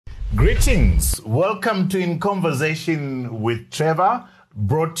Greetings. Welcome to In Conversation with Trevor,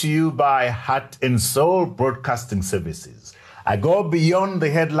 brought to you by Heart and Soul Broadcasting Services. I go beyond the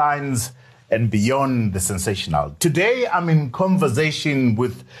headlines and beyond the sensational. Today, I'm in conversation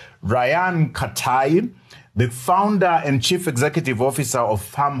with Katayi, the founder and chief executive officer of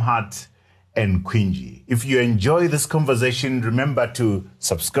FarmHut and Kwingy. If you enjoy this conversation, remember to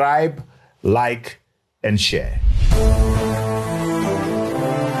subscribe, like, and share.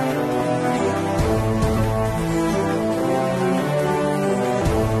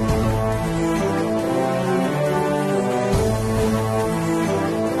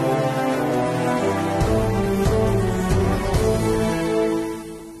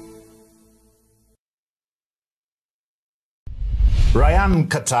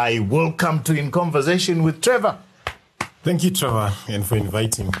 Katayi, welcome to In Conversation with Trevor. Thank you, Trevor, and for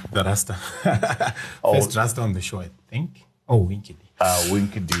inviting the Rasta. First Rasta on the show, I think. Oh, Winky D.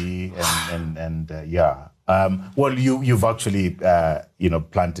 Winky D, yeah. Well, you've actually,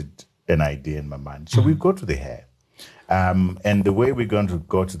 planted an idea in my mind. So we go to the hair. And the way we're going to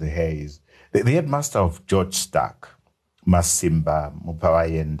go to the hair is the headmaster of George Stark, Masimba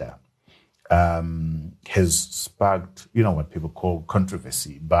Mupawayenda, has sparked, what people call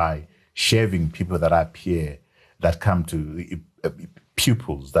controversy by shaving people that appear, that come to,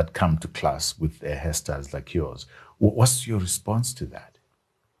 pupils that come to class with their hairstyles like yours. What's your response to that?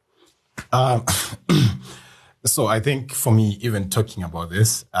 So I think for me, even talking about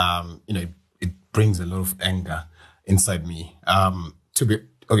this, it brings a lot of anger inside me.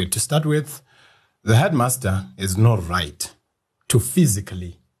 To start with, the headmaster is not right to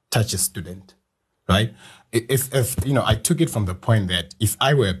physically touch a student, right? If I took it from the point that if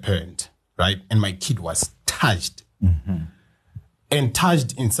I were a parent, right, and my kid was touched, and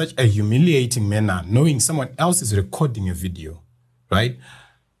touched in such a humiliating manner, knowing someone else is recording a video, right?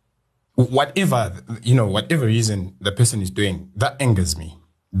 Whatever reason the person is doing, that angers me.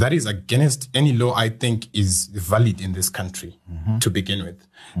 That is against any law I think is valid in this country to begin with.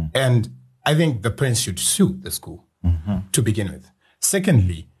 And I think the parents should sue the school to begin with.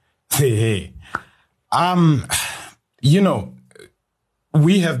 Secondly, we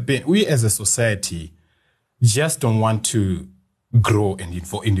as a society just don't want to grow and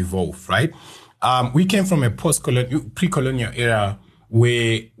evolve, right? We came from a pre-colonial era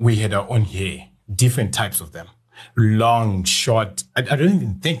where we had our own hair, different types of them, long, short. I don't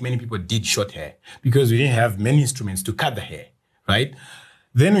even think many people did short hair because we didn't have many instruments to cut the hair, right?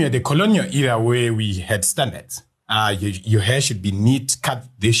 Then we had the colonial era where we had standards. Your hair should be neat, cut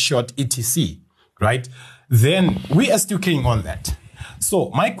this short, etc., right? Then we are still carrying on that.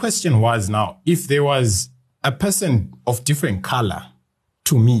 So my question was now, if there was a person of different color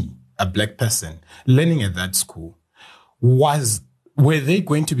to me, a black person, learning at that school, were they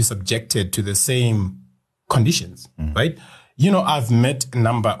going to be subjected to the same conditions, right? I've met a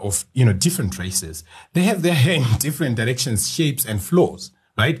number of, different races. They have their hair in different directions, shapes, and flows,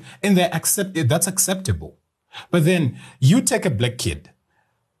 right? And that's acceptable. But then you take a black kid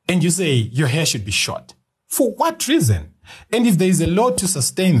and you say your hair should be short. For what reason? And if there is a law to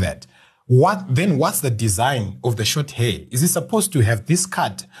sustain that, what's the design of the short hair? Is it supposed to have this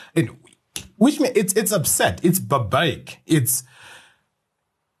cut? Which means it's upset. It's barbaric. It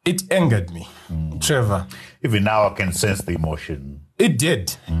angered me, Trevor. Even now I can sense the emotion. It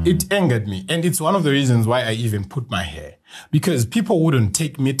did. It angered me. And it's one of the reasons why I even put my hair. Because people wouldn't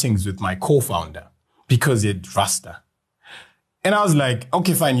take meetings with my co-founder because he had Rasta. And I was like,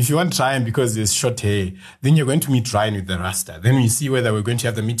 okay, fine. If you want to try and because there's short hair, then you're going to meet Ryan with the Rasta. Then we see whether we're going to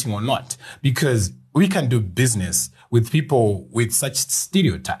have the meeting or not. Because we can do business with people with such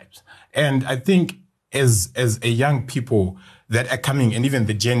stereotypes. And I think as a young people that are coming, and even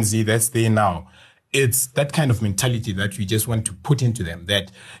the Gen Z that's there now, it's that kind of mentality that we just want to put into them,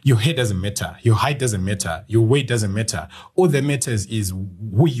 that your hair doesn't matter, your height doesn't matter, your weight doesn't matter. All that matters is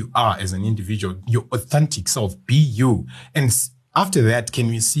who you are as an individual, your authentic self, be you. And after that, can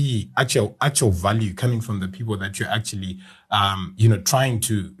we see actual value coming from the people that you're actually, trying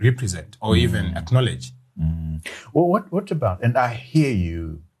to represent or even acknowledge? Well, what about, and I hear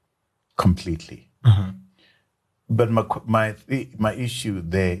you completely, but my issue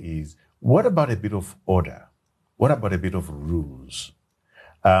there is, what about a bit of order? What about a bit of rules?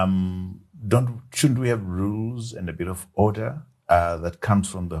 Shouldn't we have rules and a bit of order that comes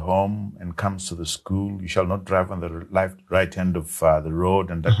from the home and comes to the school? You shall not drive on the right hand of the road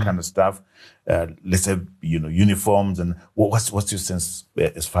and that kind of stuff. Let's have uniforms. And what's your sense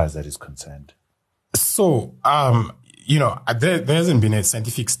as far as that is concerned? So there hasn't been a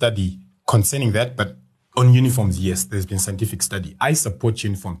scientific study concerning that, but On uniforms, yes, there's been scientific study. I support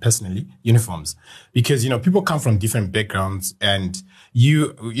uniforms, because, people come from different backgrounds, and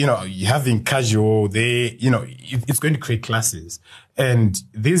you having casual, it's going to create classes. And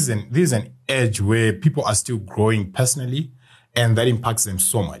there's an edge where people are still growing personally, and that impacts them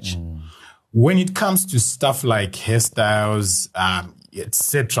so much. When it comes to stuff like hairstyles,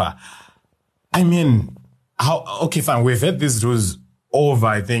 etc., I mean, okay, fine, we've had these rules over,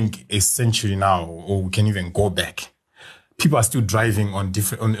 I think, a century now, or we can even go back. People are still driving on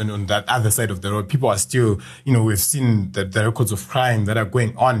that other side of the road. People are still, we've seen the records of crime that are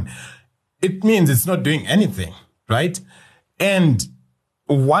going on. It means it's not doing anything, right? And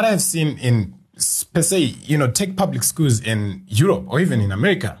what I've seen in, per se, take public schools in Europe or even in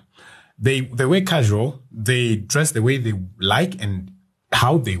America, they wear casual, they dress the way they like and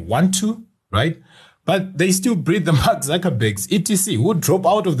how they want to, right? But they still breed the Mark Zuckerbergs, etc., who drop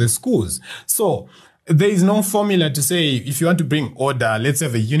out of the schools. So there is no formula to say, if you want to bring order, let's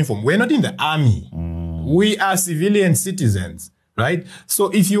have a uniform. We're not in the army. We are civilian citizens, right?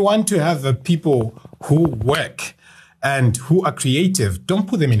 So if you want to have the people who work and who are creative, don't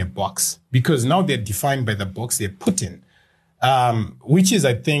put them in a box, because now they're defined by the box they're put in. Which is,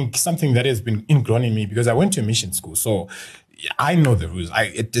 I think, something that has been ingrown in me, because I went to a mission school. So I know the rules.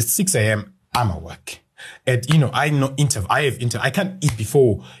 At 6 a.m., I'm at work. I know I can't eat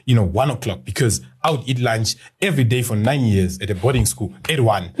before, 1 o'clock, because I would eat lunch every day for 9 years at a boarding school at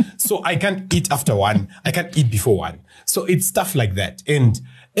 1. So I can't eat after 1. I can't eat before 1. So it's stuff like that. And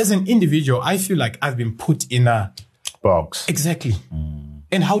as an individual, I feel like I've been put in a box. Exactly.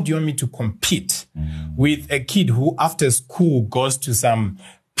 And how do you want me to compete with a kid who after school goes to some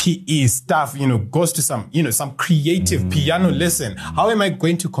PE stuff, goes to some creative piano lesson? How am I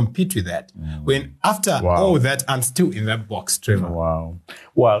going to compete with that when after all that, I'm still in that box, Trevor? Wow.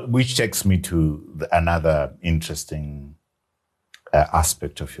 Well, which takes me to another interesting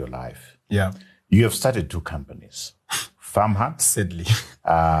aspect of your life. Yeah. You have started 2 companies, FarmHut, sadly,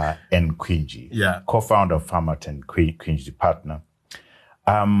 and Kwingy. Yeah. Co-founder of FarmHut and Kwingy partner.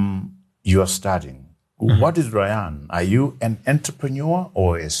 You are studying. What is Ryan? Are you an entrepreneur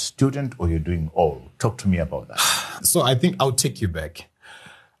or a student, or you're doing all? Talk to me about that. So I think I'll take you back.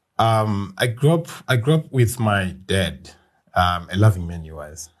 I grew up with my dad, a loving man he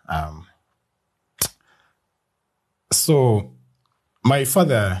was. So my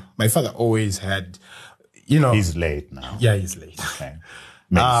father always had, He's late now. Yeah, he's late. Okay.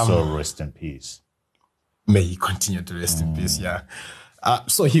 May his soul rest in peace. May he continue to rest in peace, yeah.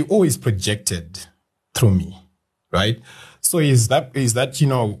 So he always projected through me, right? So is that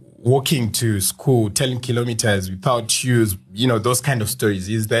walking to school 10 kilometers without shoes, those kind of stories.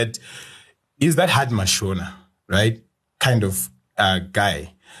 Is that hard mashona, right? Kind of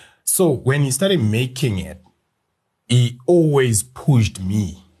guy. So when he started making it, he always pushed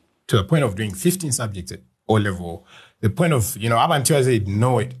me to the point of doing 15 subjects at O level. The point of, up until I said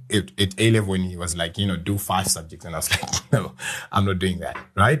no at A level, when he was like, do 5 subjects. And I was like, no, I'm not doing that,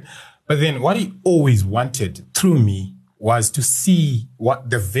 right? But then what he always wanted through me was to see what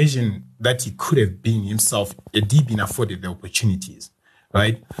the vision that he could have been himself, had he been afforded the opportunities,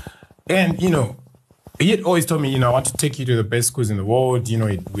 right? And, he had always told me, I want to take you to the best schools in the world.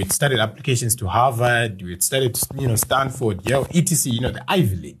 We'd started applications to Harvard. We'd started, Stanford, Yale, etc., the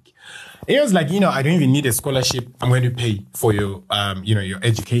Ivy League. He was like, I don't even need a scholarship. I'm going to pay for your, your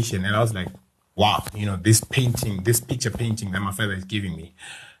education. And I was like, wow, this picture painting that my father is giving me.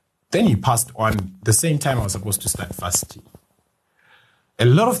 Then he passed on the same time I was supposed to start varsity. A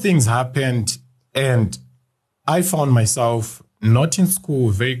lot of things happened, and I found myself not in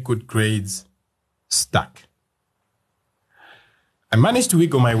school, very good grades, stuck. I managed to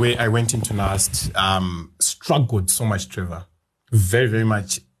wiggle my way. I went into NAST, struggled so much, Trevor. Very, very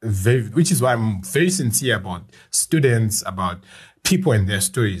much, which is why I'm very sincere about students, about people and their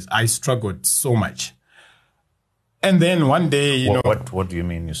stories. I struggled so much. And then one day, What do you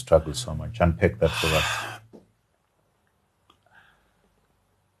mean you struggle so much? Unpack that for us.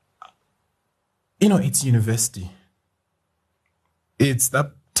 It's university. It's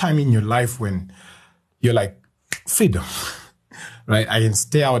that time in your life when you're like, freedom, right? I can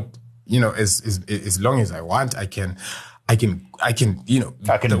stay out, as long as I want. I can, I can drink.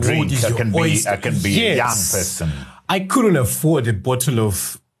 I can be a young person. I couldn't afford a bottle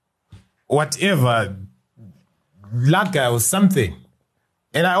of whatever, lager or something.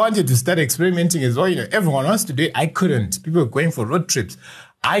 And I wanted to start experimenting as well. Everyone wants to do it. I couldn't. People were going for road trips.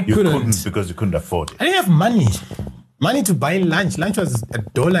 You couldn't because you couldn't afford it. I didn't have money to buy lunch. Lunch was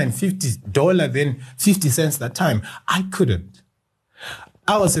 $1.50, then 50 cents that time. I couldn't.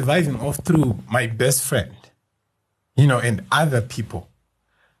 I was surviving off through my best friend, and other people.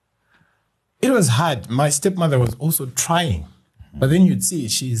 It was hard. My stepmother was also trying, but then you'd see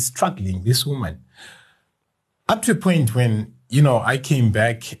she's struggling, this woman. Up to a point when, I came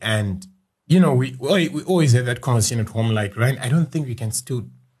back and, we always had that conversation at home, like, Ryan, I don't think we can still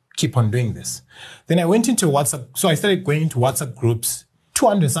keep on doing this. Then I went into WhatsApp. So I started going into WhatsApp groups,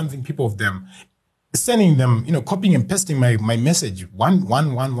 200 something people of them, sending them, copying and pasting my message, one,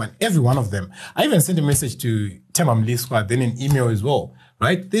 every one of them. I even sent a message to Temam Liswa, then an email as well,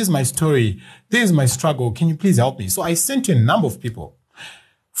 right? This is my story. This is my struggle. Can you please help me? So I sent to a number of people.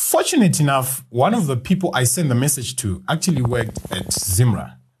 Fortunate enough, one of the people I sent the message to actually worked at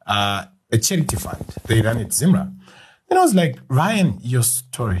Zimra, a charity fund. They ran at Zimra. Then I was like, Ryan, your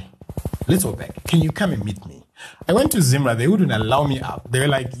story. Let's go back. Can you come and meet me? I went to Zimra. They wouldn't allow me up. They were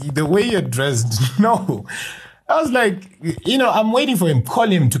like, the way you're dressed, no. I was like, I'm waiting for him. Call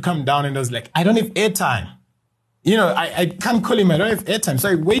him to come down. And I was like, I don't have airtime. I can't call him. I don't have airtime. So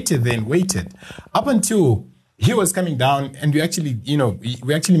I waited up until he was coming down, and we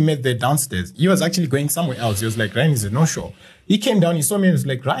actually met there downstairs. He was actually going somewhere else. He was like, Ryan is a no-show. He came down, he saw me, and was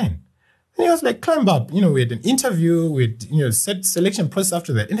like, Ryan. And he was like, climb up. We had an interview, we had, set selection process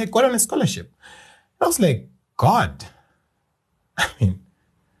after that, and I got on a scholarship. And I was like, God. And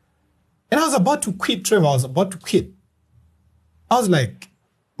I was about to quit, Trevor. I was about to quit. I was like,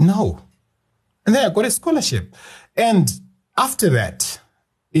 no. And then I got a scholarship. And after that,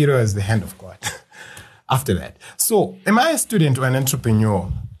 it was the hand of God. After that. So, am I a student or an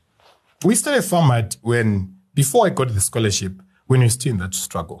entrepreneur? We started FarmHut before I got the scholarship, when we were still in that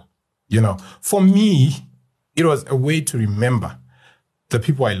struggle. For me, it was a way to remember the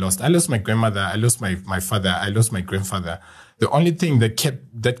people I lost. I lost my grandmother. I lost my father. I lost my grandfather. The only thing that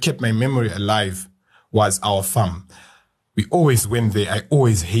kept my memory alive was our farm. We always went there. I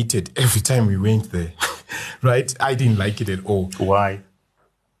always hated every time we went there. Right? I didn't like it at all. Why?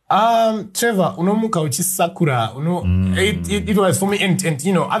 Trevor, unomuka uchi sakura, it was for me, and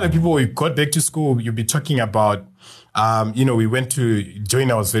other people, we got back to school, you'll be talking about, we went to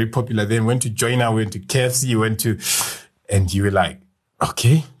Joiner, was very popular then, went to Joiner, went to KFC, and you were like,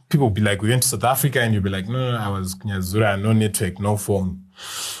 okay. People would be like, we went to South Africa, and you'd be like, no, I was Nyazura, no network, no phone.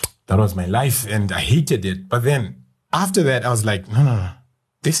 That was my life, and I hated it. But then, after that, I was like, no,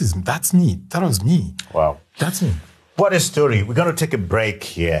 that's me. That was me. Wow. That's me. What a story. We're going to take a break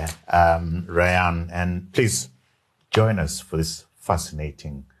here, Ryan, and please join us for this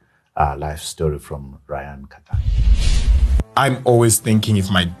fascinating life story from Ryan Katayi. I'm always thinking if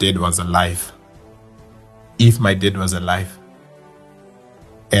my dad was alive.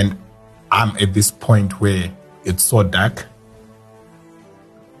 And I'm at this point where it's so dark,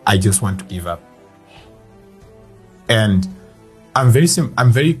 I just want to give up. And I'm very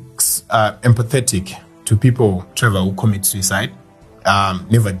empathetic to people, Trevor, who commit suicide.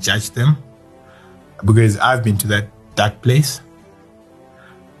 Never judge them, because I've been to that dark place.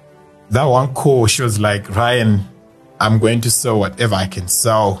 That one call, she was like, Ryan, I'm going to sell whatever I can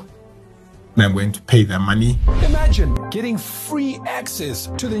sell, and I'm going to pay their money. Imagine getting free access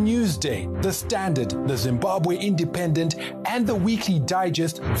to the Newsday, the Standard, the Zimbabwe Independent, and the Weekly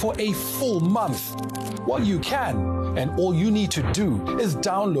Digest for a full month. Well, you can, and all you need to do is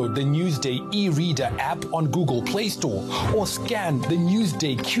download the Newsday e-reader app on Google Play Store, or scan the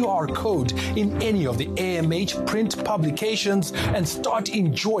Newsday QR code in any of the AMH print publications and start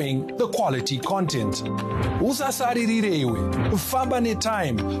enjoying the quality content. Usasaririrewe, famba ne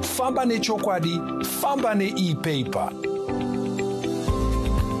time, famba ne chokwadi, famba ne e-paper.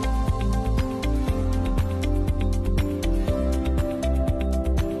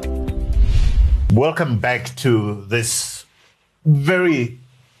 Welcome back to this very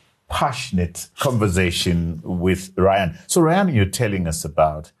passionate conversation with Ryan. So, Ryan, you're telling us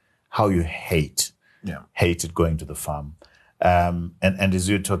about how you hated going to the farm. And as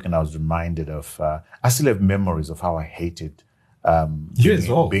you're talking, I was reminded of, I still have memories of how I hated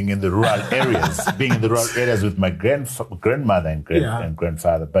being in the rural areas, with my grandmother and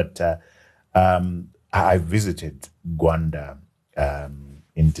grandfather. But I visited Gwanda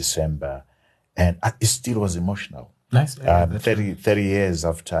in December, and it still was emotional. Nice. 30 years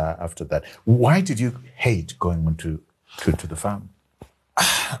after that. Why did you hate going to the farm?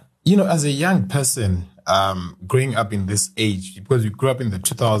 As a young person, growing up in this age, because we grew up in the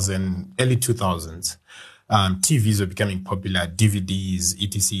early 2000s, TVs were becoming popular, DVDs,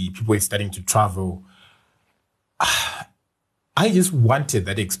 etc. People were starting to travel. I just wanted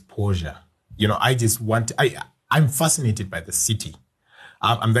that exposure. I'm fascinated by the city.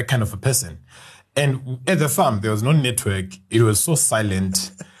 I'm that kind of a person. And at the farm, there was no network. It was so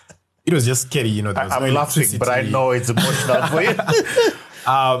silent. It was just scary, you know. There was I'm no laughing, but I know it's emotional for you.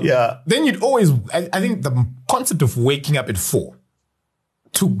 Then you'd always, I think the concept of waking up at 4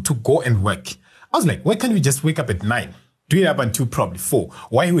 to go and work. I was like, why can't we just wake up at 9? Do it up until probably 4.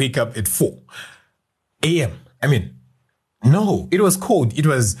 Why wake up at 4 a.m.? I mean, no, it was cold. It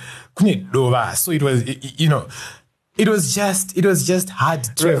was, so it was, you know, it was just hard.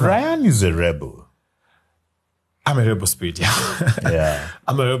 Ryan is a rebel. I'm a rebel spirit, yeah. Yeah.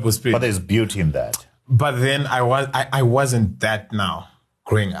 I'm a rebel spirit. But there's beauty in that. But then I wasn't that now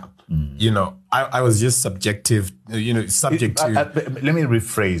growing up. You know, I was just subject to. Let me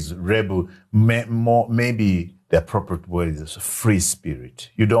rephrase rebel. Maybe the appropriate word is free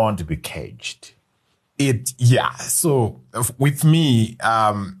spirit. You don't want to be caged. So with me,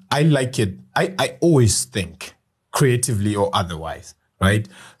 I like it. I always think creatively or otherwise, right?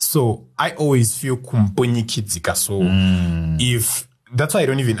 So I always feel kumbonyi kidzika. So if that's why I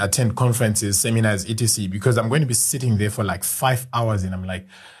don't even attend conferences, seminars, etc. Because I'm going to be sitting there for like 5 hours and I'm like,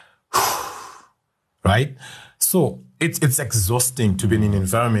 right? So it's exhausting to be in an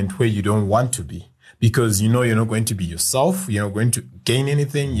environment where you don't want to be, because you know you're not going to be yourself, you're not going to gain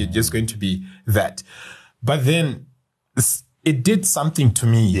anything, you're just going to be that. But then it did something to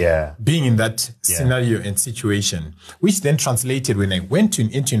me, being in that scenario and situation, which then translated when I went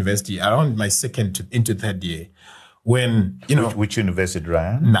into university around my second into third year, when, you know. Which university,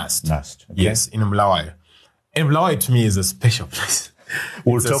 Ryan? NAST. Okay. Yes, in Mlawayo. And Mlawayo to me is a special place.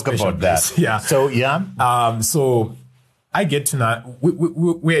 We'll talk about that. Yeah. So, so I get to NAST.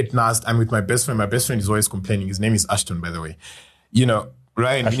 We're at NAST. I'm with my best friend. My best friend is always complaining. His name is Ashton, by the way. You know,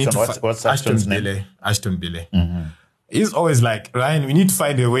 Ryan, Ashton, we need to what's Ashton's name? Ashton Bile. He's always like, Ryan, we need to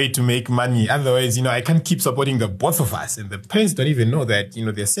find a way to make money. Otherwise, you know, I can't keep supporting the both of us. And the parents don't even know that, you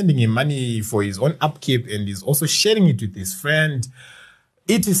know, they're sending him money for his own upkeep and he's also sharing it with his friend,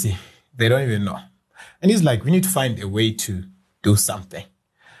 etc. They don't even know. And he's like, we need to find a way to do something.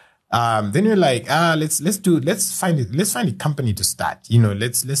 Then we're like, let's find a company to start. You know,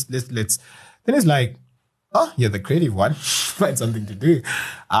 let's. Then it's like, oh, you're the creative one. Find something to do.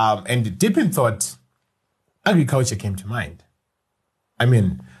 And deep in thought, agriculture came to mind. I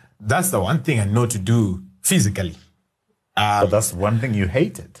mean, that's the one thing I know to do physically. But that's one thing you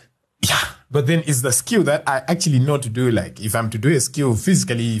hated. Yeah. But then it's the skill that I actually know to do. Like, if I'm to do a skill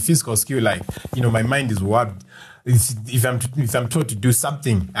physical skill, like, you know, my mind is warped. If I'm taught to do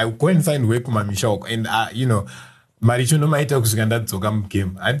something, I will go and find work with my mishok. And, you know, and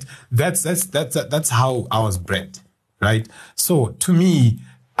that's how I was bred, right? So to me,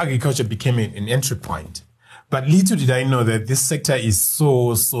 agriculture became an entry point. But little did I know that this sector is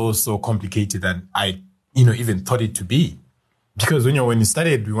so complicated than I, you know, even thought it to be. Because when you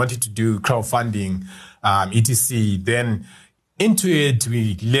started, we wanted to do crowdfunding, etc. Then into it,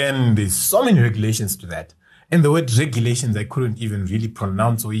 we learned there's so many regulations to that. And the word regulations, I couldn't even really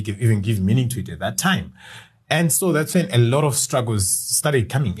pronounce or even give meaning to it at that time. And so that's when a lot of struggles started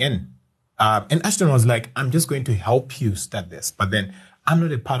coming in. And Ashton was like, I'm just going to help you start this. But then I'm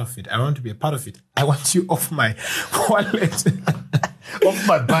not a part of it. I want to be a part of it. I want you off my wallet. Off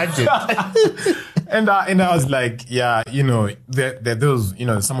my budget. And I was like, yeah, you know, there those, you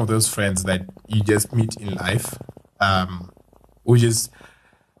know, some of those friends that you just meet in life,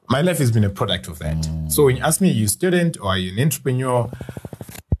 my life has been a product of that. So when you ask me, are you a student or are you an entrepreneur?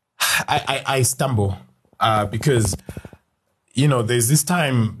 I stumble because, you know, there's this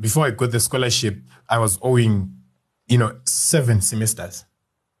time before I got the scholarship, I was owing, you know, 7 semesters.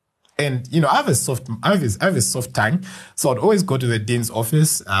 And, you know, I have a soft tongue. So I'd always go to the dean's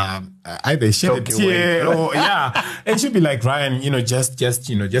office, either shed a tear or, and she'd be like, Ryan, you know, just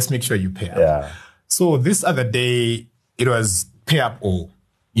make sure you pay up. Yeah. So this other day, it was pay up or,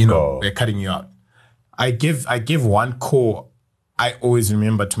 you know, we're cutting you out. I gave one call I always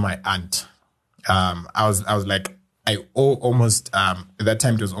remember to my aunt. I was like, I owe almost, at that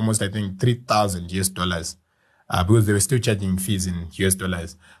time it was almost, I think, $3,000 because they were still charging fees in US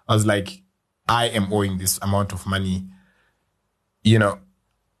dollars. I was like, I am owing this amount of money. You know,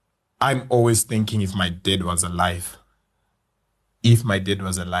 I'm always thinking if my dad was alive.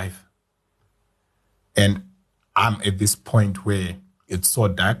 And I'm at this point where it's so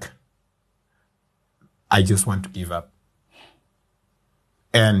dark, I just want to give up.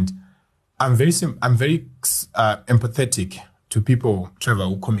 And I'm very empathetic to people, Trevor,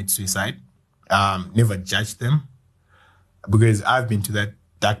 who commit suicide. Never judge them because I've been to that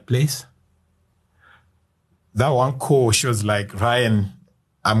dark place. That one call, she was like, Ryan,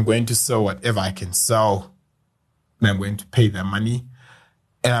 I'm going to sell whatever I can sell and I'm going to pay the money.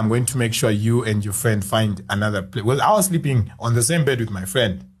 and I'm going to make sure you and your friend find another place. Well, I was sleeping on the same bed with my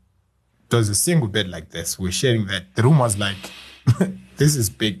friend. It was a single bed like this. We're sharing that. The room was like, this is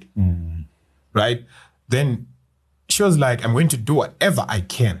big, right? Then she was like, I'm going to do whatever I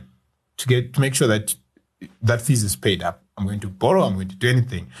can to make sure that that fees is paid up. I'm going to borrow. I'm going to do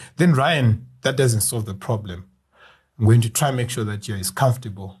anything. Then Ryan, that doesn't solve the problem. I'm going to try and make sure that you're as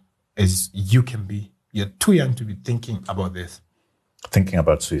comfortable as you can be. You're too young to be thinking about this. Thinking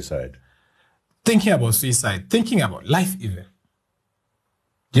about suicide. Thinking about suicide. Thinking about life even.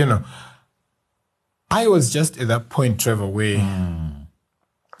 You know, I was just at that point, Trevor, where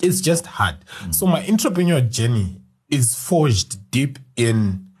it's just hard. So my entrepreneur journey is forged deep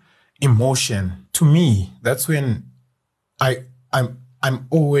in emotion. To me, that's when I'm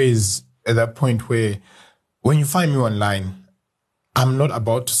always at that point where when you find me online, I'm not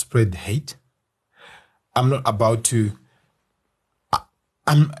about to spread hate. I'm not about to,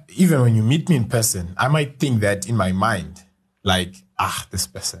 even when you meet me in person, I might think that in my mind, like, this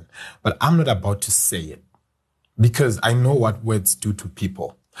person. But I'm not about to say it because I know what words do to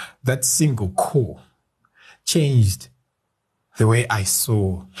people. That single call changed the way I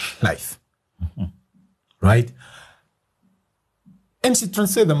saw life. Right? And she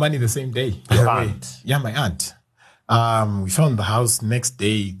transferred the money the same day. Your aunt? Yeah, my aunt. We found the house next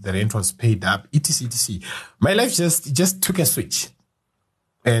day. The rent was paid up, etc, etc. My life just took a switch.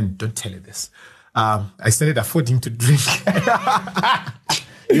 And don't tell her this. I started affording to drink.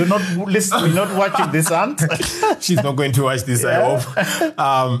 You're not listening, you're not watching this, aunt? She's not going to watch this, I hope.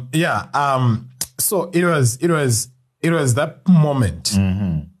 So it was that moment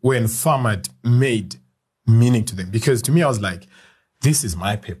when FarmHut made meaning to them. Because to me, I was like, this is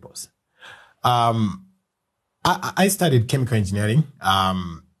my purpose. I studied chemical engineering.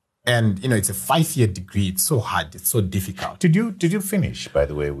 And, it's a 5-year degree. It's so hard. It's so difficult. Did you finish, by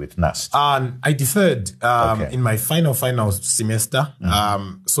the way, with NUST? I deferred in my final semester.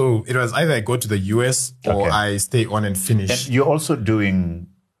 So it was either I go to the US or I stay on and finish. And you're also doing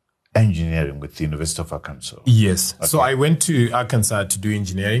engineering with the University of Arkansas. Yes. Okay. So I went to Arkansas to do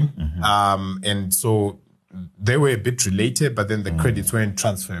engineering. And so they were a bit related, but then the credits weren't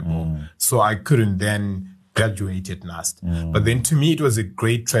transferable. So I couldn't then graduate at NUST. But then to me, it was a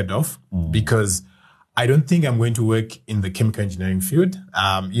great trade-off because I don't think I'm going to work in the chemical engineering field.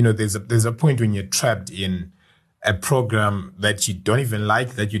 There's a point when you're trapped in a program that you don't even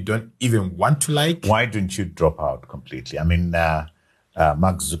like, that you don't even want to like. Why don't you drop out completely? I mean, Mark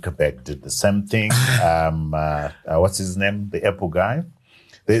Zuckerberg did the same thing. What's his name? The Apple guy.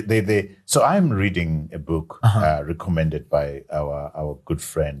 So I'm reading a book recommended by our good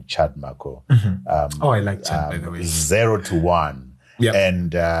friend Chad Marco. I like Chad, by the way. 0 to 1. Yep.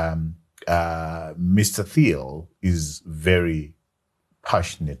 And Mr. Thiel is very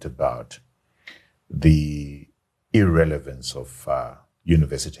passionate about the irrelevance of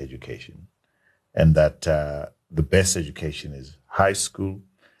university education, and that the best education is high school,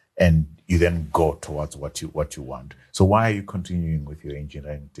 and you then go towards what you want. So why are you continuing with your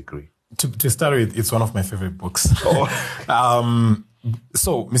engineering degree? To start with, it's one of my favorite books. So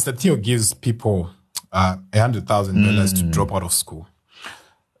Mr. Theo gives people $100,000 to drop out of school.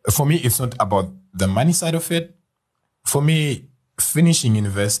 For me, it's not about the money side of it. For me, finishing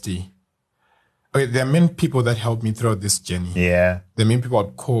university, there are many people that helped me throughout this journey. Yeah. There are many people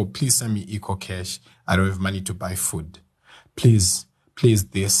I'd call, please send me eco cash. I don't have money to buy food. Please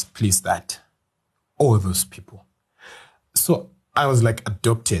this, please that. All those people. So I was like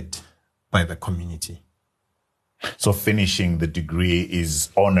adopted by the community. So finishing the degree is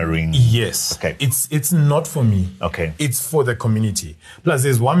honoring. Yes. Okay. It's not for me. Okay. It's for the community. Plus,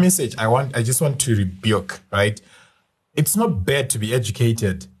 there's one message I just want to rebuke, right? It's not bad to be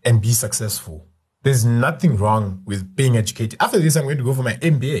educated and be successful. There's nothing wrong with being educated. After this, I'm going to go for my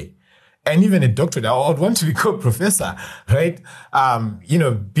MBA. And even a doctorate. I would want to be called professor, right?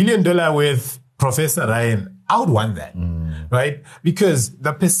 $1 billion worth Professor Ryan. I would want that, right? Because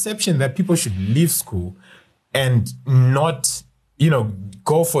the perception that people should leave school and not,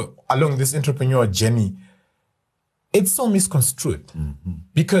 go along this entrepreneurial journey, it's so misconstrued.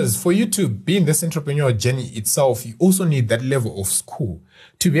 Because for you to be in this entrepreneurial journey itself, you also need that level of school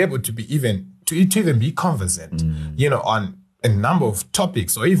to be able to be even be conversant, on a number of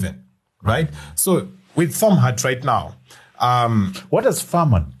topics or even, right? So with FarmHut right now, what does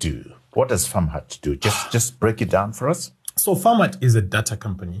FarmHut do? What does FarmHut do? Just break it down for us. So FarmHut is a data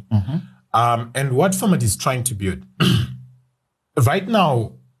company. And what FarmHut is trying to build, right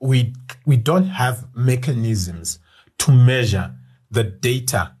now, we don't have mechanisms to measure the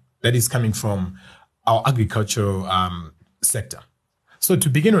data that is coming from our agricultural sector. So to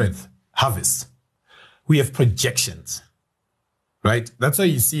begin with, harvest, we have projections, right? That's why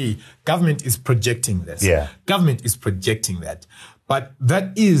you see government is projecting this. Yeah. Government is projecting that. But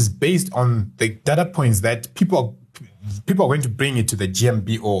that is based on the data points that people are going to bring it to the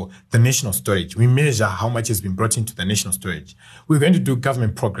GMB or the national storage. We measure how much has been brought into the national storage. We're going to do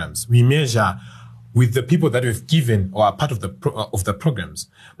government programs. We measure with the people that we've given or are part of the programs.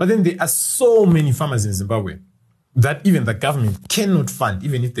 But then there are so many farmers in Zimbabwe that even the government cannot fund,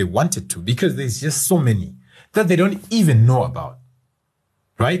 even if they wanted to, because there's just so many that they don't even know about,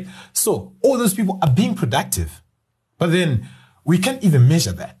 right? So all those people are being productive, but then we can't even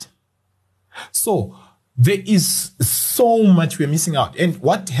measure that. So there is so much we're missing out. And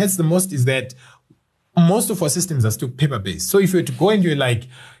what hurts the most is that most of our systems are still paper-based. So if you were to go and you're like,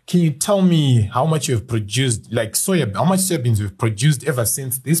 can you tell me how much you've produced, like how much soybeans you've produced ever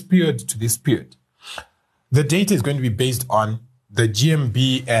since this period to this period? The data is going to be based on the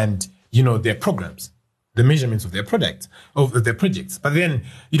GMB and, their programs, the measurements of their products, of their projects. But then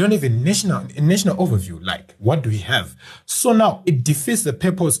you don't have a national overview, like what do we have? So now it defeats the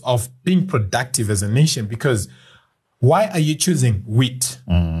purpose of being productive as a nation, because why are you choosing wheat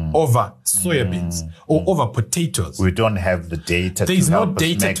over soybeans or over potatoes? We don't have the data. There is no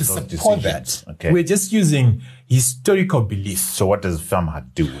data to support that. Okay. We're just using historical beliefs. So what does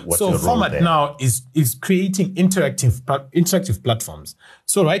FarmHut do? What's so your role FarmHut there? now is creating interactive platforms.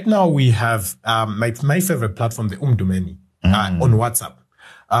 So right now we have my favorite platform, the Umdumeni, on WhatsApp.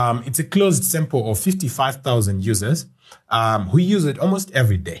 It's a closed sample of 55,000 users who use it almost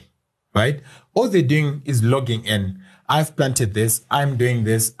every day, right? All they're doing is logging in. I've planted this, I'm doing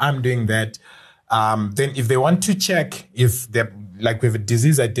this, I'm doing that. Then if they want to check if they're like with a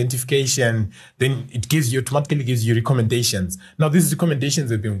disease identification, then it automatically gives you recommendations. Now these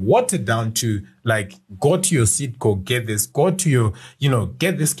recommendations have been watered down to like, go to your seed co, get this, go to your,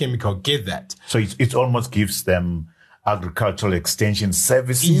 get this chemical, get that. So it almost gives them agricultural extension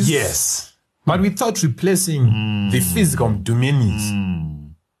services? Yes. But without replacing the physical domains.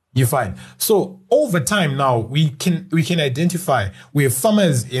 You find. So over time now, we can identify we have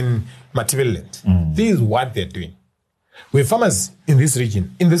farmers in Matabeleland. This is what they're doing. We have farmers in this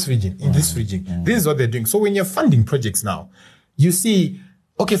region, in this region, in this region. This is what they're doing. So when you're funding projects now, you see,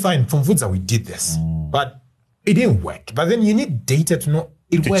 okay, fine, from Vudza we did this, but it didn't work. But then you need data to know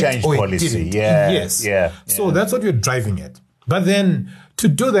it worked change or policy. it didn't. Yes. Yeah. So that's what we're driving at. But then to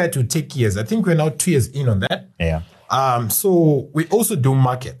do that will take years. I think we're now 2 years in on that. Yeah. So we also do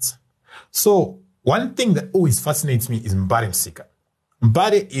markets. So one thing that always fascinates me is Mbare Msika.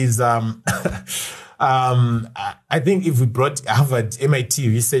 Mbare is, I think if we brought Harvard, MIT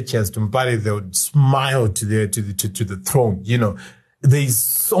researchers to Mbare, they would smile to the throne. There is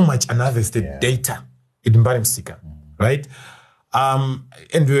so much unharvested data in Mbare Msika, right?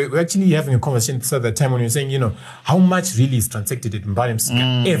 And we're actually having a conversation this other time when we were saying, how much really is transacted in Mbare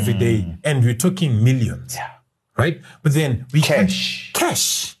Msika every day, and we're talking millions. Yeah. Right? But then we cash.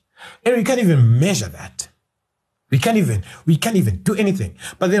 And we can't even measure that. We can't even do anything.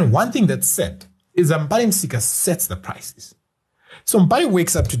 But then one thing that's said is that Mbare Msika sets the prices. So Mbare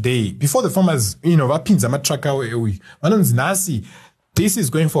wakes up today, before the farmers, vapinza matraka nasi, this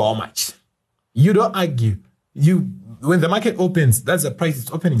is going for how much? You don't argue. When the market opens, that's the price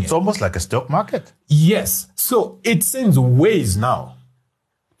it's opening at. It's almost like a stock market. Yes. So it sends waves now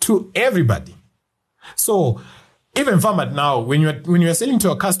to everybody. So even FarmHut now, when you're selling to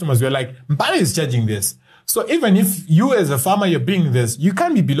our customers, we're like, Mbare is charging this. So even if you as a farmer, you're bringing this, you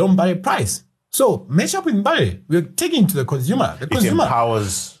can't be below Mbare price. So match up with Mbare. We're taking it to the consumer. The consumer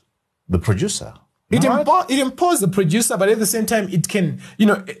empowers the producer. It empowers the producer, but at the same time, it can,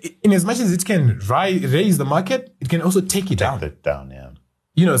 in as much as it can raise the market, it can also take it down. Take it down,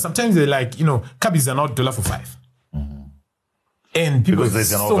 yeah. Sometimes they're like, cabbies are now $1 for $5. And people, because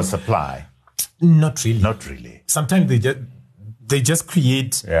there's an oversupply. Not really. Not really. Sometimes they just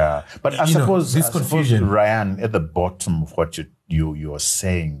create. Yeah, but I suppose this confusion. Ryan, at the bottom of what you are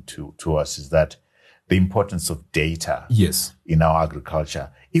saying to us is that the importance of data. Yes. In our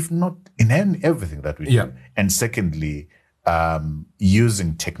agriculture, if not in everything that we do, and secondly,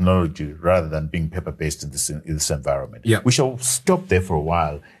 using technology rather than being paper-based in this environment. Yeah. We shall stop there for a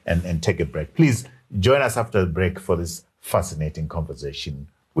while and take a break. Please join us after the break for this fascinating conversation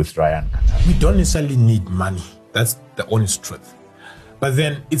with Ryan Katayi. We don't necessarily need money. That's the honest truth. But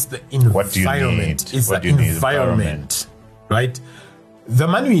then it's the environment. What do you need? It's the environment, right? The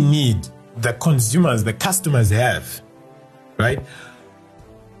money we need, the consumers, the customers have, right?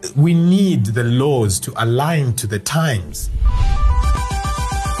 We need the laws to align to the times.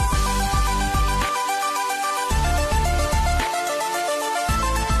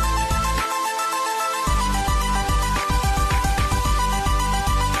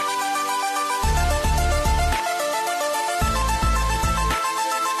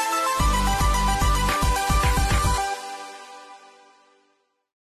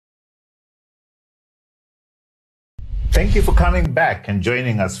 Thank you for coming back and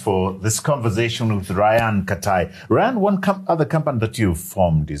joining us for this conversation with Ryan Katayi. Ryan, one other company that you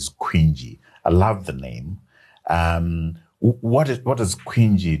formed is Kwingy. I love the name. What does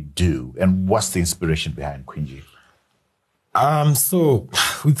Kwingy do, and what's the inspiration behind Kwingy? So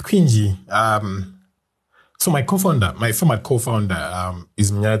with Kwingy, so my FarmHut co-founder,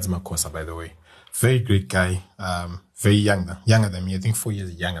 is Mnyadzi Makosa, by the way. Very great guy, very younger than me. I think 4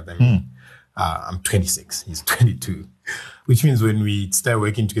 years younger than me. I'm 26. He's 22, which means when we started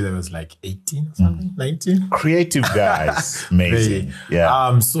working together, it was like 18 or something, 19. Creative guys, amazing.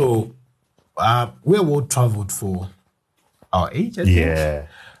 Yeah. So we're well traveled for our age, I think. Yeah.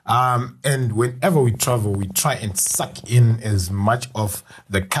 And whenever we travel, we try and suck in as much of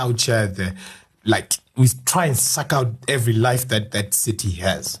the culture, we try and suck out every life that city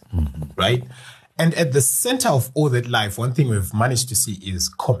has, right? And at the center of all that life, one thing we've managed to see is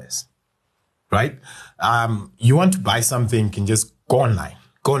commerce, right? You want to buy something, you can just go online,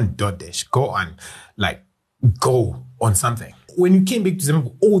 go on DoorDash, go on something. When you came back to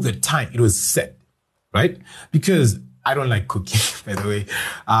Zimbabwe all the time, it was set, right? Because I don't like cooking, by the way.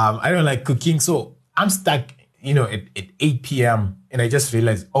 I don't like cooking. So I'm stuck, at 8 p.m. and I just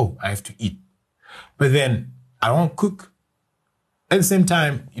realized, I have to eat. But then I don't want to cook. At the same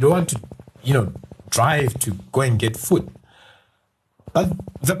time, you don't want to, drive to go and get food. But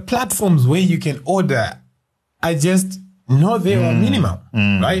the platforms where you can order, I just know they are minimal,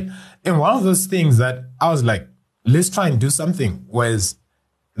 right? And one of those things that I was like, let's try and do something was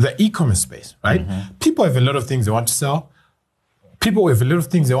the e-commerce space, right? People have a lot of things they want to sell. People have a lot of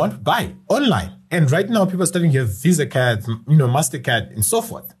things they want to buy online. And right now, people are starting to have Visa cards, MasterCard, and so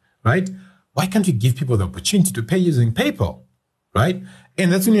forth, right? Why can't you give people the opportunity to pay using PayPal, right?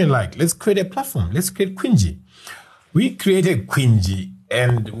 And that's when you're like, let's create a platform. Let's create Kwingy. We created Kwingy,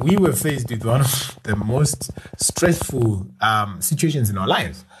 and we were faced with one of the most stressful situations in our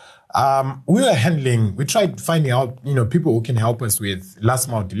lives. We tried finding out, people who can help us with last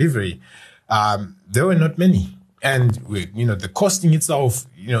mile delivery. There were not many. And the costing itself,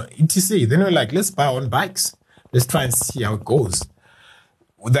 etc. Then we're like, let's buy our own bikes. Let's try and see how it goes.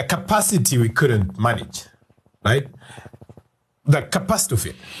 The capacity we couldn't manage, right? The capacity of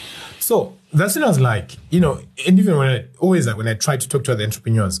it. So that's when I was like, and even when I try to talk to other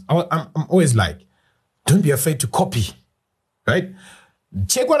entrepreneurs, I'm always like, don't be afraid to copy, right?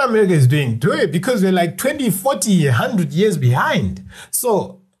 Check what America is doing. Do it, because we're like 20, 40, 100 years behind.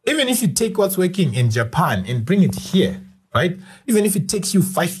 So even if you take what's working in Japan and bring it here, right? Even if it takes you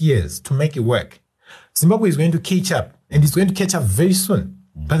 5 years to make it work, Zimbabwe is going to catch up, and it's going to catch up very soon.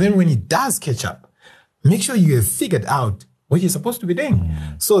 But then when it does catch up, make sure you have figured out what you're supposed to be doing.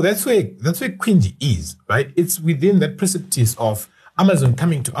 So that's where Kwingy is, right? It's within that precipice of Amazon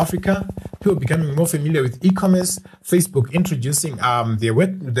coming to Africa, people becoming more familiar with e-commerce, Facebook introducing the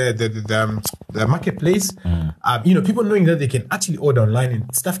marketplace, people knowing that they can actually order online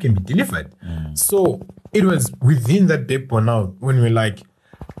and stuff can be delivered. So it was within that backbone now when we're like,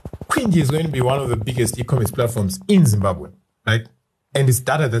 Kwingy is going to be one of the biggest e-commerce platforms in Zimbabwe, right? And it's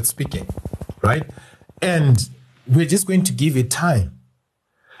data that's speaking, right? And we're just going to give it time.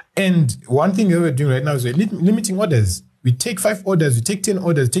 And one thing that we're doing right now is we're limiting orders. We take 5 orders, we take 10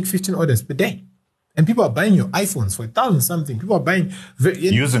 orders, we take 15 orders per day. And people are buying your iPhones for 1,000 something. People are buying...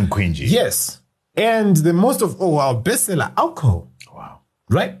 Using Kwingy. Yes. And the most of our bestseller, alcohol. Wow.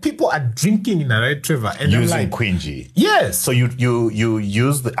 Right? People are drinking in WithTrevor. And using Kwingy. Yes. So you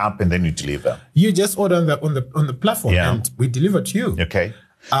use the app and then you deliver. You just order on the platform and we deliver to you. Okay.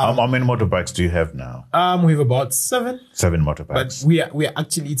 How many motorbikes do you have now? We have about 7. 7 motorbikes. But we are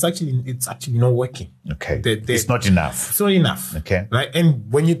actually it's actually not working. Okay. It's not enough. It's not enough. Okay. Right.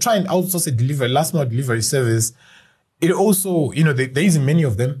 And when you try and outsource a last mile delivery service, it also, there isn't many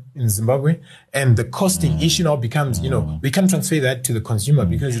of them in Zimbabwe, and the costing issue now becomes, we can't transfer that to the consumer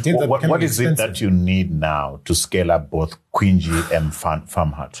because it ends up becoming what is expensive. it that you need now to scale up both Kwingy and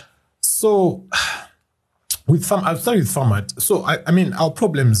FarmHut? So I'll start with FarmHut. So our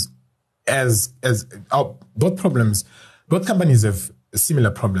problems both companies have similar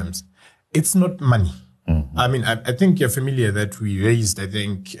problems. It's not money. I think you're familiar that we raised,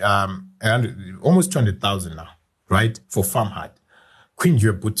 almost 200,000 now, right? For FarmHut. Kwingy,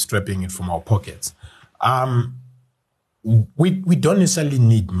 we're bootstrapping it from our pockets. We don't necessarily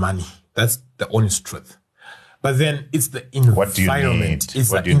need money. That's the honest truth. But then it's the environment. What do you need? It's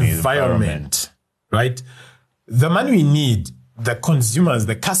the environment, right? The money we need, the consumers,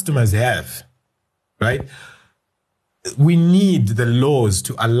 the customers have, right? We need the laws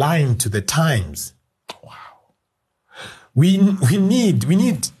to align to the times. Wow. We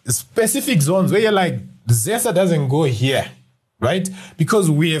need specific zones where you're like, The ZESA doesn't go here, right? Because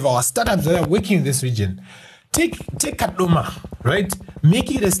we have our startups that are working in this region. Take Kadoma, right?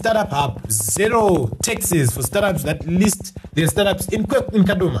 Make it a startup hub. Zero taxes for startups that list their startups in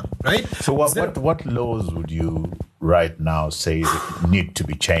Kadoma, right? So what laws would you right now say need to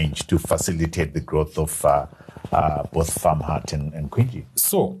be changed to facilitate the growth of both FarmHut and Kwingy?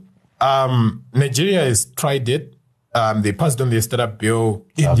 So Nigeria has tried it. They passed on their startup bill.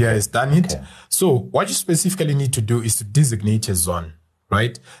 India has done it. Okay. So what you specifically need to do is to designate a zone.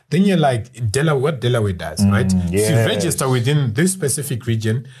 Right? Then you're like, Delaware, what Delaware does, right? Yes. If you register within this specific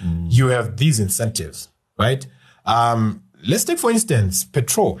region, you have these incentives, right? Let's take, for instance,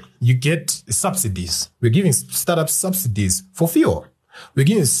 petrol. You get subsidies. We're giving startups subsidies for fuel. We're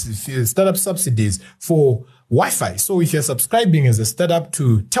giving startup subsidies for Wi-Fi. So if you're subscribing as a startup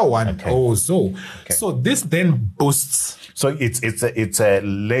to Taiwan or so, so this then boosts. So it's a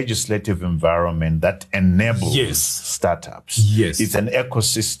legislative environment that enables startups. Yes, it's an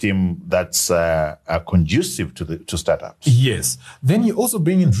ecosystem that's conducive to startups. Yes. Then you also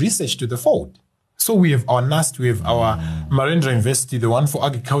bring in research to the fold. So we have our NAST, we have our Marindra University, the one for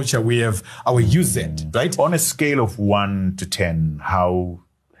agriculture. We have our UZ, right? On a scale of 1 to 10, how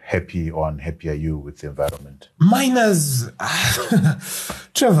happy or unhappy are you with the environment? Minus,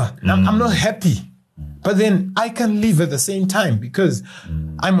 Trevor, I'm not happy. But then I can live at the same time because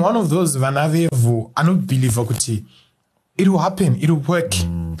I'm one of those vanavevu. I don't believe it will happen. It will work.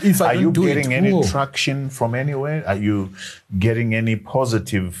 If I don't do it, are you getting any traction from anywhere? Are you getting any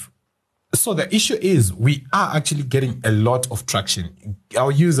positive? So the issue is we are actually getting a lot of traction.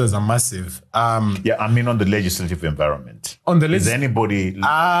 Our users are massive. Yeah, I mean on the legislative environment. Is anybody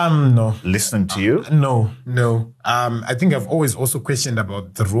no listening to you? No. I think I've always also questioned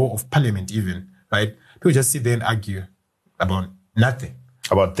about the role of parliament even, right? People just sit there and argue about nothing.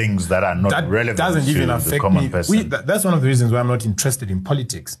 About things that are not relevant doesn't even to affect the common me. person. That's one of the reasons why I'm not interested in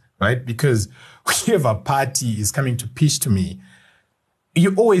politics, right? Because whenever a party is coming to pitch to me,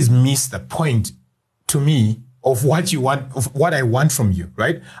 you always miss the point to me of what you want, of what I want from you,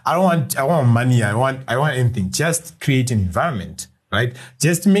 right? I want money. I want anything. Just create an environment, right?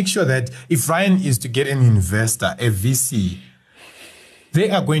 Just to make sure that if Ryan is to get an investor, a VC,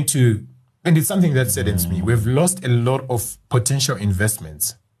 they are going to. And it's something that saddens me. We've lost a lot of potential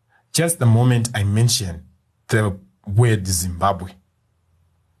investments. Just the moment I mention the word Zimbabwe,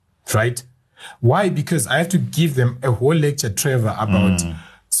 right? Why? Because I have to give them a whole lecture, Trevor, about,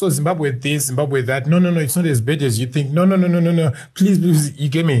 so Zimbabwe this, Zimbabwe that. No, it's not as bad as you think. No. Please, you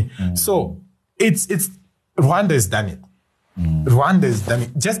get me? So it's Rwanda has done it. Rwanda has done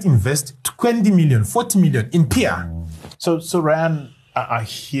it. Just invest 20 million, 40 million in PR. So Ryan, I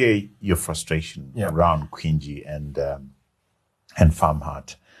hear your frustration around Kwingy and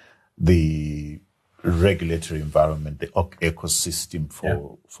FarmHut, the regulatory environment, the ecosystem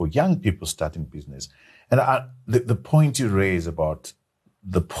for young people starting business. And the point you raise about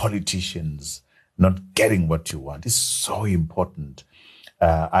the politicians not getting what you want is so important.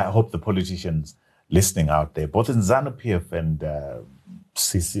 I hope the politicians listening out there, both in ZANU-PF and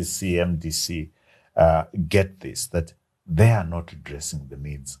CCC, MDC, get this, that they are not addressing the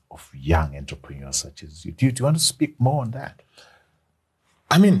needs of young entrepreneurs such as you. Do you want to speak more on that?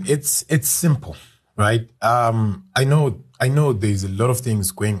 I mean, it's simple, right? I know there's a lot of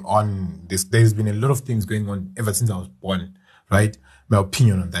things going on. There's been a lot of things going on ever since I was born, right? My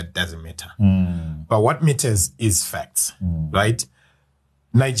opinion on that doesn't matter. But what matters is facts, right?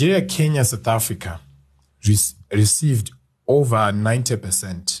 Nigeria, Kenya, South Africa received over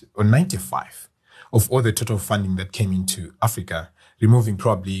 90% or 95% of all the total funding that came into Africa, removing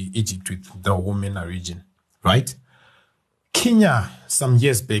probably Egypt with the whole MENA region, right? Kenya, some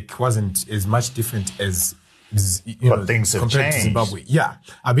years back, wasn't as much different as things have compared changed. to Zimbabwe. Yeah,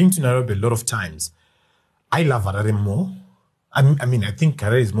 I've been to Nairobi a lot of times. I love Harare more. I mean, I think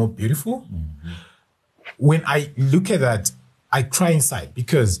Harare is more beautiful. When I look at that, I cry inside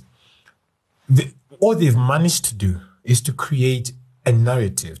because all they've managed to do is to create a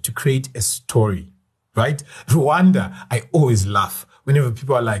narrative, to create a story. Right? Rwanda, I always laugh whenever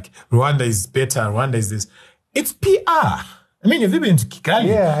people are like, Rwanda is better, Rwanda is this. It's PR. I mean, have you been to Kigali?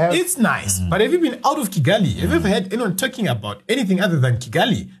 Yeah, it's nice. But have you been out of Kigali? Have you ever heard anyone talking about anything other than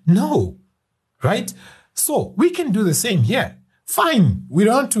Kigali? No. Right? So we can do the same here. Fine. We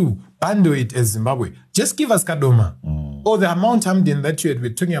don't want to bundle it as Zimbabwe. Just give us Kadoma. Or the Mount Hamden that you had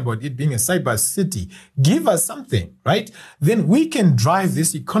been talking about it being a cyber city. Give us something, right? Then we can drive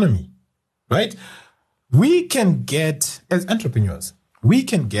this economy, right? We can get, as entrepreneurs, we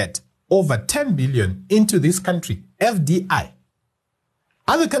can get over 10 billion into this country, FDI.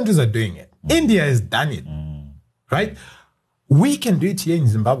 Other countries are doing it. India has done it, right? We can do it here in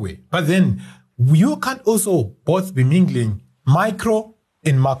Zimbabwe, but then you can't also both be mingling micro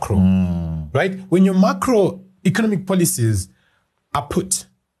and macro, right? When your macro economic policies are put,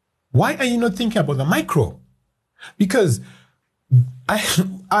 why are you not thinking about the micro? Because I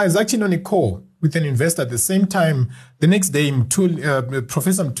was actually on a call with an investor at the same time. The next day,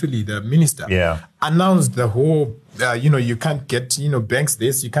 Professor Mtuli, the minister, announced the whole, you can't get, banks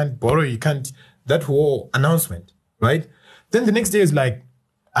this, you can't borrow, you can't, that whole announcement, right? Then the next day is like,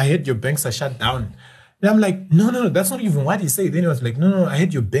 I heard your banks are shut down. And I'm like, no, that's not even what he said. Then he was like, no, I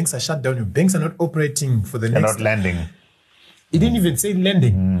heard your banks are shut down. Your banks are not operating for the next. They're not lending. He didn't even say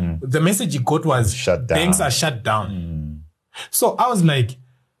lending. The message he got was shut down. Banks are shut down. So I was like,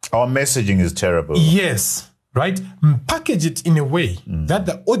 our messaging is terrible. Yes, right? Package it in a way that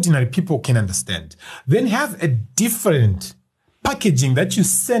the ordinary people can understand. Then have a different packaging that you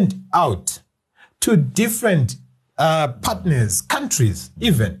send out to different partners, countries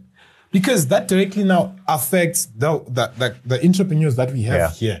even, because that directly now affects the entrepreneurs that we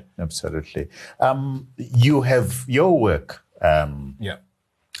have here. Absolutely. You have your work,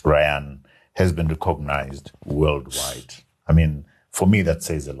 Ryan, has been recognized worldwide. I mean, for me, that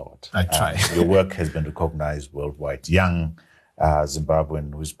says a lot. I try. Your work has been recognized worldwide. Young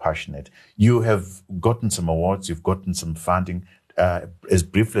Zimbabwean who's passionate. You have gotten some awards. You've gotten some funding. As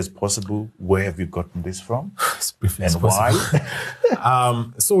briefly as possible, where have you gotten this from? As briefly and as possible. Why?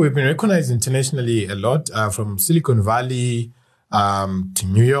 So we've been recognized internationally a lot, from Silicon Valley to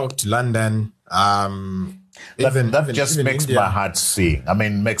New York to London. That just makes India. my heart sing. I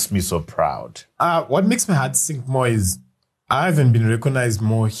mean, makes me so proud. What makes my heart sing more is I haven't been recognized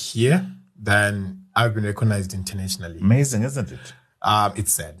more here than I've been recognized internationally. Amazing, isn't it?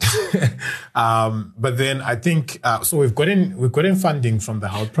 It's sad. But then I think, so we've gotten funding from the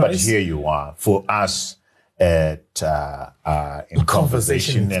Hout Prize. But here you are, for us at in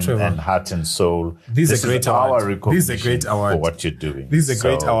Conversation and Heart and Soul. This is a great award. This is a great award for what you're doing. This is a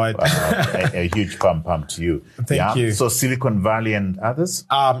great award. A huge pump to you. Thank you. So Silicon Valley and others?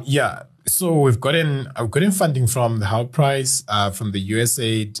 So I've gotten funding from the Hout Prize, from the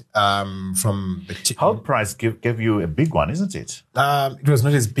USAID, from the Hout Prize gave you a big one, isn't it? It was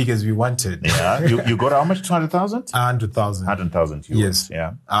not as big as we wanted. Yeah. You got how much? 200,000? 100,000. 100,000 euros. Yes.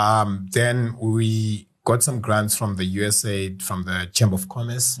 Yeah. Then we got some grants from the USAID, from the Chamber of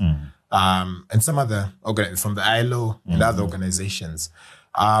Commerce, and some other from the ILO and other organizations.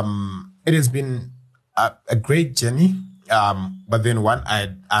 It has been a great journey. But then one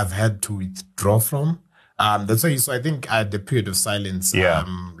I've had to withdraw from. That's why. So I think I had a period of silence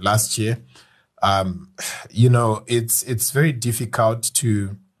last year. It's very difficult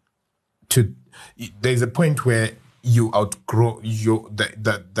to. There's a point where you outgrow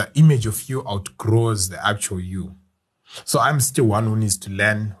the image of you outgrows the actual you. So I'm still one who needs to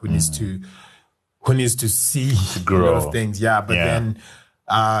learn, who needs to see a lot of things. Yeah, but then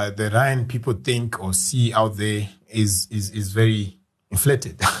the Ryan people think or see out there is very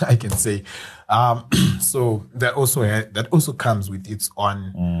inflated, I can say. So that also comes with its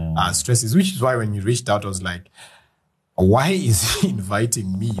own stresses, which is why when you reached out, I was like, why is he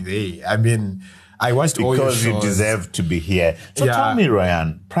inviting me there? I mean, I watched all your shows. Because you deserve to be here. So tell me,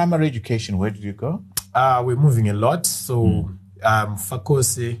 Ryan, primary education, where did you go? We're moving a lot. So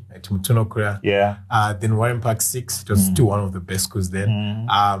Fakose at Mutunokura. Yeah. Then Warren Park 6, it was still one of the best schools then.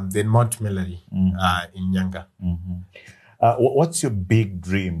 Then Mount Melody in Nyanga. What's your big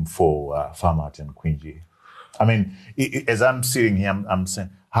dream for FarmHut and Kwingy? I mean, as I'm sitting here, I'm saying,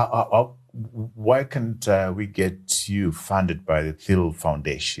 why can't we get you funded by the Thiel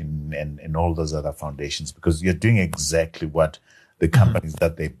Foundation and all those other foundations? Because you're doing exactly what the companies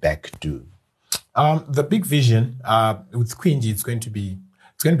that they back do. The big vision with Kwingy, it's going to be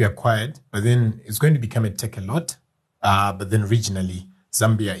acquired, but then it's going to become a tech a lot. But then regionally,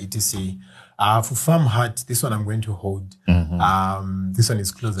 Zambia, etc. For FarmHut, this one I'm going to hold. This one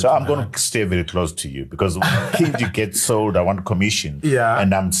is closer. So I'm going to stay very close to you because when Kwingy gets sold, I want commission. Yeah,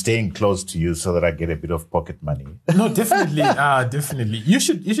 and I'm staying close to you so that I get a bit of pocket money. No, definitely, definitely. You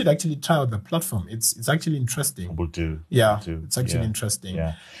should actually try out the platform. It's actually interesting. We'll do. Yeah, it's actually interesting.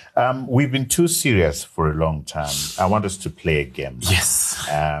 Yeah. We've been too serious for a long time. I want us to play a game. Yes.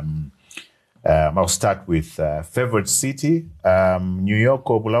 I'll start with favorite city, New York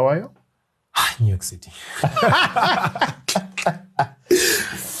or Bulawayo? New York City.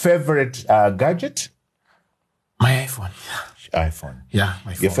 Favorite gadget? My iPhone. iPhone. Yeah,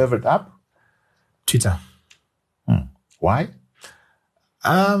 my phone. Your favorite app? Twitter. Why?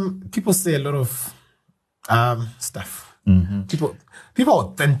 People say a lot of stuff. People are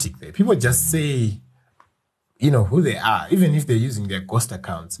authentic there. People just say, who they are, even if they're using their ghost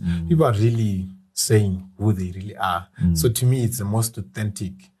accounts. People are really saying who they really are. So to me, it's the most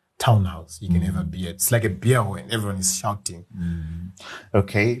authentic townhouse you can ever be at. It's like a beer hall and everyone is shouting.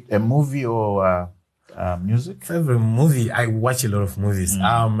 Okay, a movie or music? Favorite movie? I watch a lot of movies.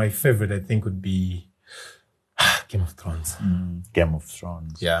 My favorite, I think, would be Game of Thrones. Game of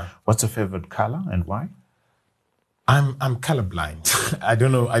Thrones. Yeah. What's your favorite color and why? I'm colorblind. I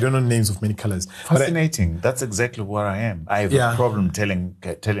don't know names of many colors. Fascinating. That's exactly where I am. I have a problem telling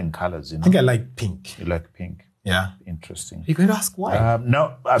colors. I think I like pink. You like pink? Yeah. Interesting. You're going to ask why?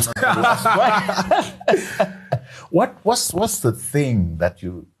 No, I'm not going to ask why. What's the thing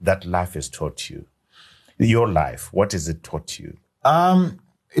that life has taught you? Your life. What has it taught you?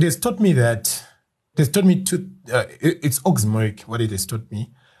 It has taught me that. It has taught me to. It's oxymoric. What it has taught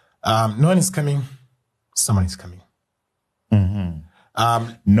me. No one is coming. Someone is coming.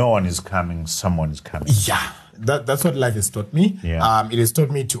 No one is coming. Someone is coming. Yeah, that's what life has taught me. Yeah. It has taught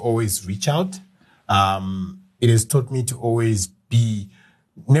me to always reach out. It has taught me to always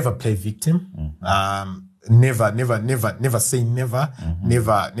never play victim. Never say never.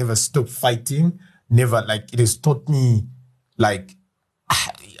 Never stop fighting. Never, like, it has taught me, like,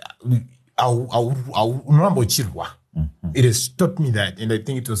 it has taught me that, and I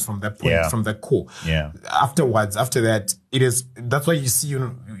think it was from that point, from that core. Yeah. After that, that's why you see,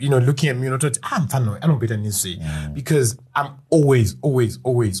 looking at me, I'm fine, I don't better need to say, because I'm always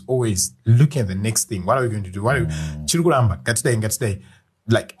looking at the next thing. What are we going to do?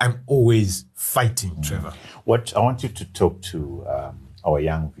 Like, I'm always fighting, Trevor. What I want you to talk to our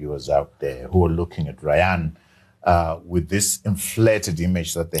young viewers out there who are looking at Ryan with this inflated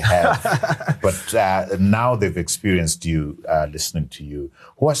image that they have, but now they've experienced you, listening to you,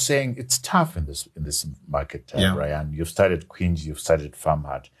 who are saying it's tough in this market, Ryan. You've started Kwingy, you've started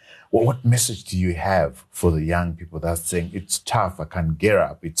FarmHut. What message do you have for the young people that's saying it's tough, I can't get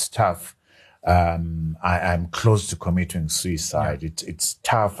up, it's tough, I'm close to committing suicide, it's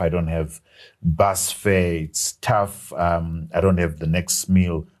tough, I don't have bus fare, it's tough, I don't have the next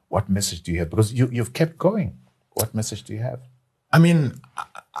meal. What message do you have? Because you've kept going. What message do you have? I mean,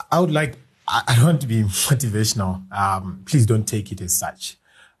 I don't want to be motivational. Please don't take it as such.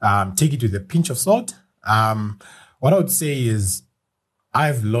 Take it with a pinch of salt. What I would say is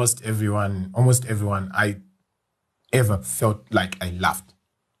I've lost almost everyone I ever felt like I loved,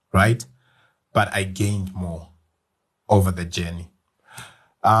 right? But I gained more over the journey.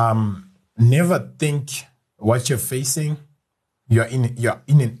 Never think what you're facing, you're in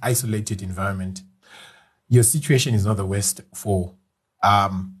an isolated environment. Your situation is not the worst for.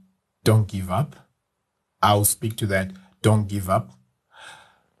 Don't give up. I'll speak to that. Don't give up.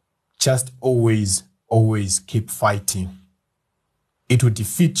 Just always keep fighting. It will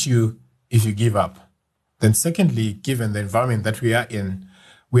defeat you if you give up. Then secondly, given the environment that we are in,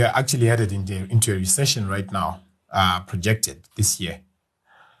 we are actually headed into a recession right now, projected this year,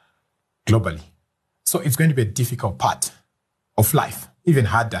 globally. So it's going to be a difficult part of life, even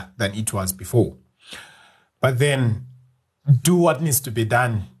harder than it was before. But then do what needs to be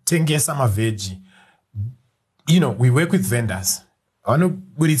done. Tenge some veggie. We work with vendors. I know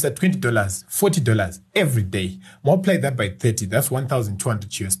it's at $20, $40 every day. Multiply that by 30, that's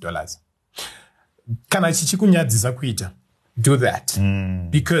 $1,200. Do that.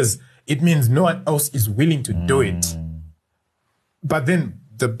 Because it means no one else is willing to do it. But then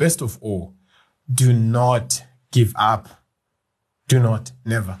the best of all, do not give up. Do not,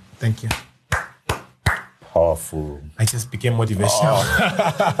 never. Thank you. Powerful. I just became motivational.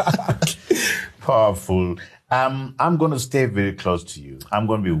 Powerful. I'm going to stay very close to you. I'm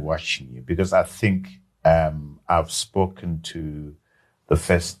going to be watching you because I think I've spoken to the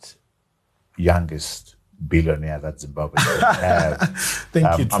first youngest billionaire that Zimbabwe can have.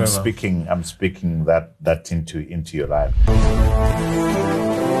 Thank you, Trevor. I'm speaking that into your life.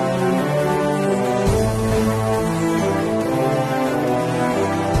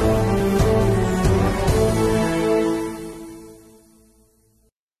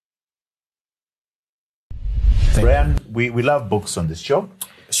 Brian, we love books on this show.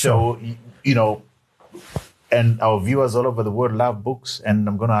 Sure. So, and our viewers all over the world love books. And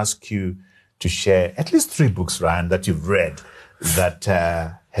I'm going to ask you to share at least 3 books, Ryan, that you've read that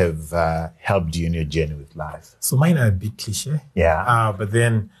have helped you in your journey with life. So mine are a bit cliche. Yeah. But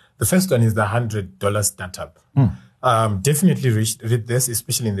then the first one is the $100 Startup. Definitely read this,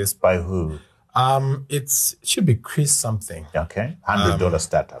 especially in this. By who? It should be Chris something. Okay. $100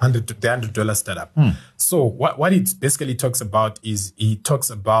 Startup. The $100 Startup. So what it basically talks about is he talks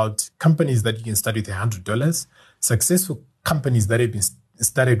about companies that you can start with $100, successful companies that have been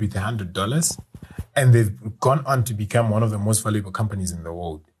started with $100, and they've gone on to become one of the most valuable companies in the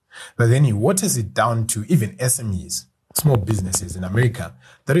world. But then he waters it down to even SMEs, small businesses in America,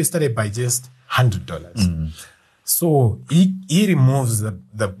 that are started by just $100. So he removes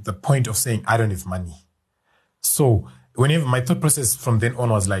the point of saying, I don't have money. So whenever my thought process from then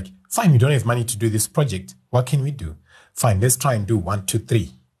on was like, fine, we don't have money to do this project. What can we do? Fine, let's try and do 1, 2,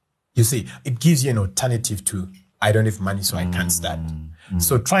 3. You see, it gives you an alternative to, I don't have money, so I can't start.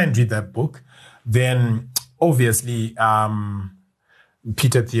 So try and read that book. Then obviously,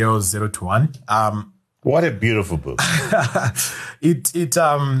 Peter Thiel's 0 to 1. What a beautiful book.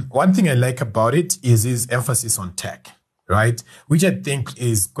 One thing I like about it is his emphasis on tech, right? Which I think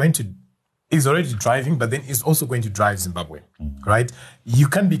is already driving, but then is also going to drive Zimbabwe, right? You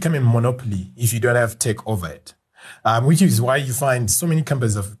can't become a monopoly if you don't have tech over it. Which is why you find so many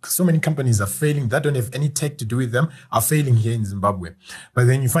companies are failing that don't have any tech to do with them, are failing here in Zimbabwe. But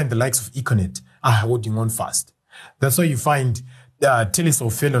then you find the likes of Econet are holding on fast. That's why you find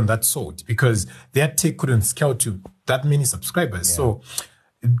Teleso fell on that sword, because their tech couldn't scale to that many subscribers. Yeah. So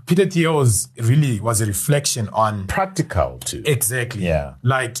Peter Thiel's really was a reflection on practical too. Exactly. Yeah.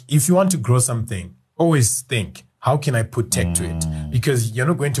 Like if you want to grow something, always think, how can I put tech to it? Because you're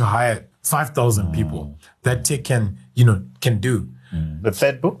not going to hire 5,000 people that tech can do. The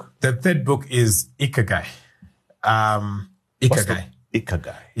third book? The third book is Ikigai. Ikigai.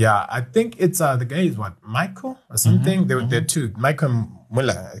 Ikigai. Yeah, I think it's the guy is what, Michael or something. They're two. Michael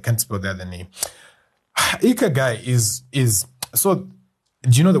Muller. I can't spell the other name. Ikigai is so.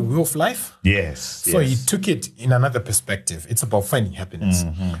 Do you know the Wheel of Life? Yes. So he took it in another perspective. It's about finding happiness.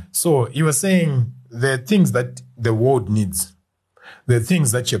 So he was saying there are things that the world needs. There are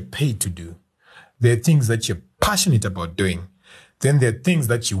things that you're paid to do. There are things that you're passionate about doing. Then there are things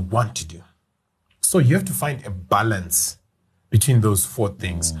that you want to do. So you have to find a balance between those 4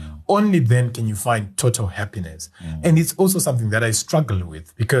 things. Only then can you find total happiness. And it's also something that I struggle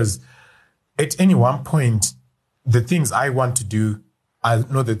with, because at any one point, the things I want to do are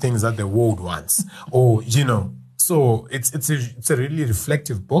not the things that the world wants. Or, so it's a really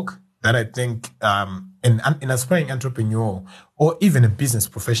reflective book that I think an aspiring entrepreneur or even a business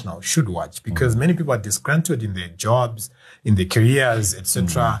professional should watch, because many people are disgruntled in their jobs, in their careers,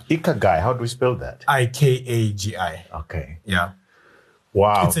 etc. Ikigai, how do we spell that? Ikagi. Okay. Yeah.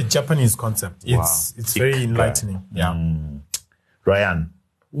 Wow. It's a Japanese concept. It's very enlightening. Yeah. Ryan,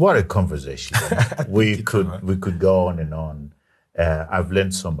 what a conversation. we could go on and on. I've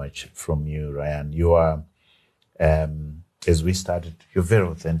learned so much from you, Ryan. You are, as we started, you're very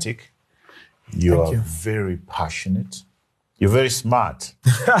authentic. You are very passionate. You're very smart.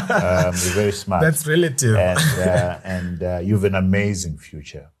 You're very smart. That's relative. And you have an amazing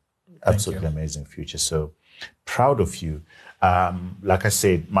future. Absolutely amazing future. So proud of you. Like I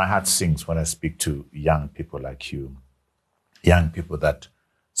said, my heart sings when I speak to young people like you. Young people that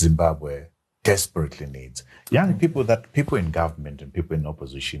Zimbabwe desperately needs. Young people that people in government and people in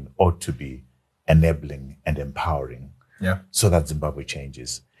opposition ought to be enabling and empowering. Yeah. So that Zimbabwe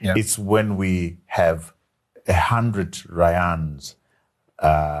changes. Yeah. It's when we have 100 Ryans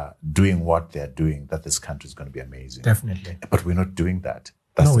doing what they're doing that this country is going to be amazing. Definitely. But we're not doing that.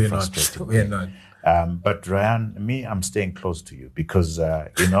 That's no, the we're frustrating not. We're not. But Ryan, I'm staying close to you because, I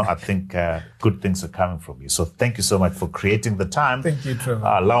think good things are coming from you. So thank you so much for creating the time. Thank you, Trevor.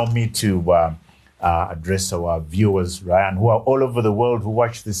 Allow me to address our viewers, Ryan, who are all over the world, who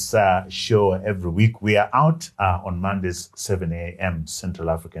watch this show every week. We are out on Mondays, 7 a.m.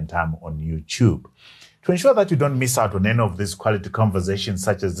 Central African time on YouTube. To ensure that you don't miss out on any of these quality conversations,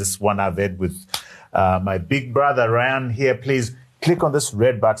 such as this one I've had with my big brother, Ryan, here, please click on this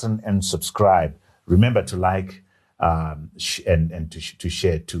red button and subscribe. Remember to like and to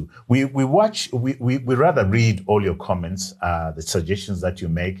share too. We rather read all your comments, the suggestions that you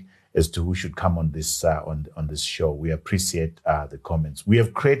make as to who should come on this on this show. We appreciate the comments. We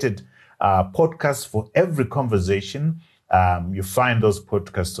have created podcasts for every conversation. You find those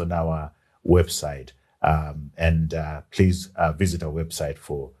podcasts on our website, and please visit our website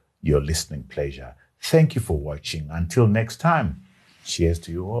for your listening pleasure. Thank you for watching. Until next time, cheers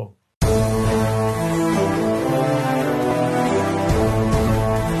to you all.